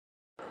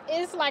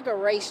It's like a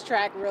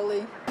racetrack,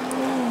 really.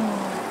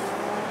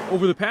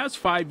 Over the past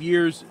 5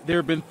 years, there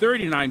have been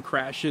 39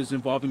 crashes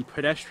involving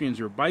pedestrians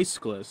or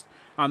bicyclists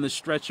on the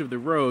stretch of the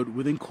road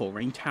within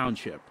Colerain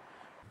Township.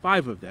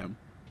 5 of them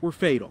were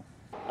fatal.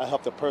 I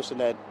helped a person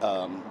that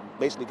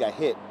basically got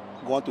hit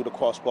going through the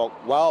crosswalk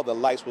while the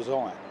lights was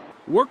on.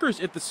 Workers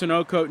at the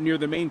Sunoco near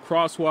the main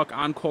crosswalk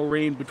on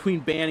Colerain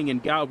between Banning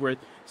and Galbraith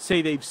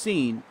say they've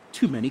seen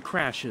too many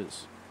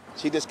crashes.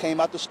 She just came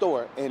out the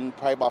store, and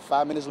probably about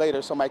 5 minutes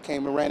later, somebody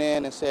came and ran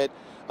in and said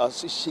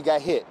she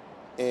got hit.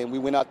 And we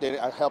went out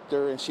there, I helped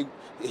her, and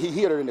he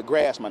hit her in the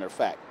grass, matter of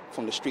fact,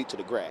 from the street to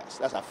the grass.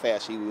 That's how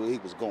fast he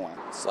was going.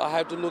 So I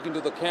have to look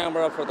into the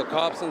camera for the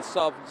cops and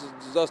stuff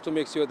just to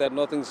make sure that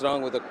nothing's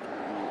wrong with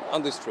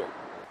on this trip.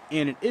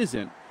 And it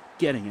isn't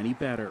getting any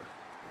better.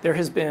 There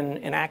has been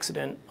an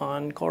accident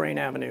on Colerain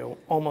Avenue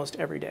almost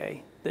every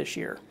day this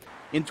year.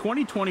 In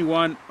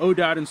 2021,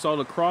 ODOT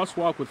installed a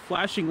crosswalk with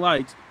flashing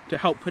lights to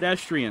help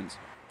pedestrians,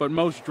 but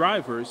most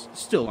drivers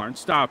still aren't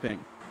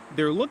stopping.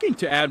 They're looking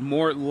to add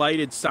more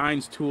lighted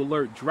signs to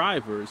alert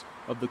drivers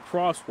of the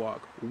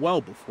crosswalk well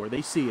before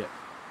they see it.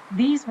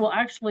 These will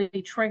actually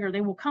trigger,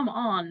 they will come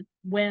on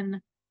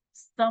when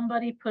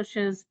somebody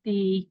pushes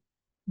the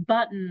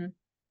button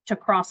to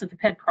cross at the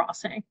ped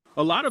crossing.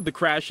 A lot of the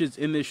crashes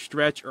in this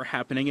stretch are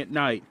happening at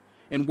night,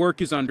 and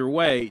work is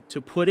underway to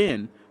put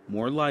in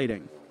more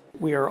lighting.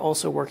 We are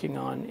also working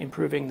on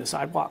improving the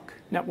sidewalk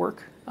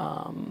network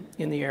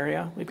in the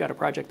area. We've got a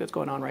project that's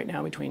going on right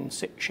now between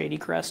Shady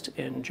Crest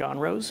and John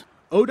Rose.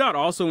 ODOT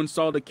also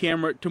installed a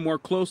camera to more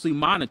closely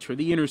monitor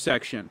the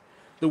intersection.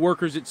 The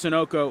workers at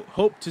Sunoco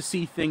hope to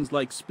see things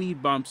like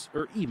speed bumps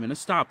or even a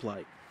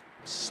stoplight.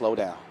 Slow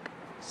down.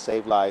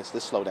 Save lives.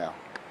 Just slow down.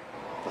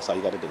 That's all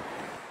you got to do.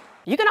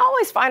 You can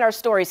always find our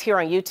stories here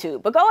on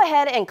YouTube, but go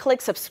ahead and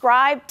click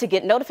subscribe to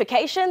get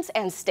notifications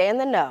and stay in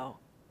the know.